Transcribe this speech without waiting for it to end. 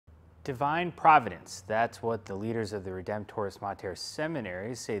Divine Providence, that's what the leaders of the Redemptoris Mater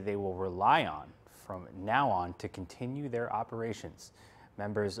seminaries say they will rely on from now on to continue their operations.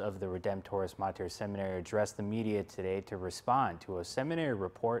 Members of the Redemptoris Mater seminary addressed the media today to respond to a seminary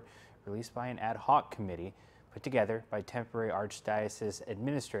report released by an ad hoc committee put together by temporary Archdiocese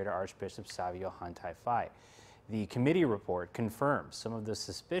Administrator Archbishop Savio Hantai-Fai. The committee report confirms some of the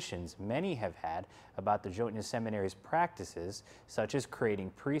suspicions many have had about the Jotnya Seminary's practices, such as creating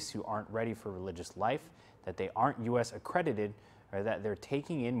priests who aren't ready for religious life, that they aren't U.S. accredited, or that they're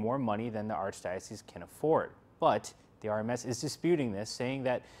taking in more money than the Archdiocese can afford. But the RMS is disputing this, saying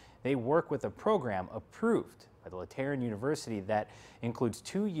that they work with a program approved by the Lateran University that includes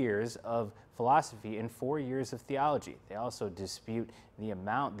 2 years of philosophy and 4 years of theology. They also dispute the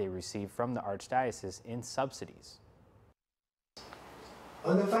amount they receive from the Archdiocese in subsidies.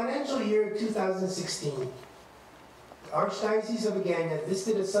 On the financial year 2016, the Archdiocese of Agana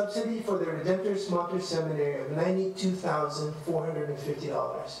listed a subsidy for the Redemptoris Mater Seminary of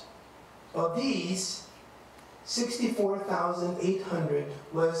 $92,450. Of these, $64,800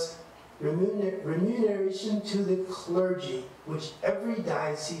 was remuneration to the clergy, which every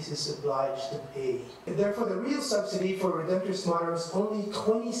diocese is obliged to pay. And therefore, the real subsidy for Redemptoris Mater was only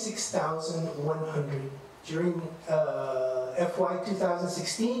 $26,100. During FY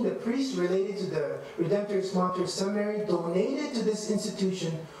 2016, the priests related to the Redemptoris Mater Seminary donated to this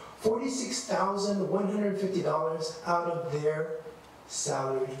institution $46,150 out of their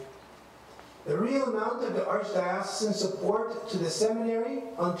salary. The real amount of the Archdiocesan support to the seminary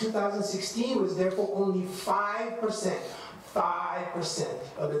on 2016 was therefore only 5%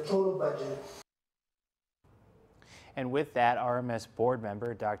 of the total budget. And with that, RMS board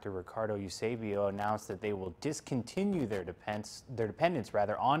member Dr. Ricardo Eusebio announced that they will discontinue their dependence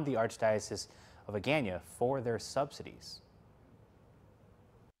on the Archdiocese of Agana for their subsidies.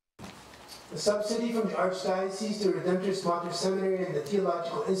 The subsidy from the Archdiocese to Redemptoris Mater Seminary and the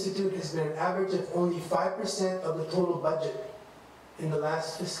Theological Institute has been an average of only 5% of the total budget in the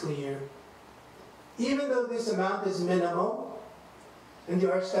last fiscal year. Even though this amount is minimal, and the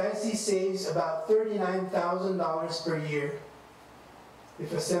Archdiocese saves about $39,000 per year,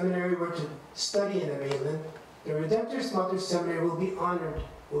 if a seminary were to study in the mainland, the Redemptoris Mater Seminary will be honored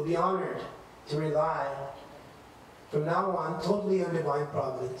to rely from now on totally on Divine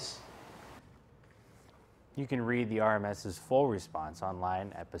Providence. You can read the RMS's full response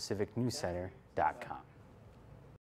online at pacificnewscenter.com.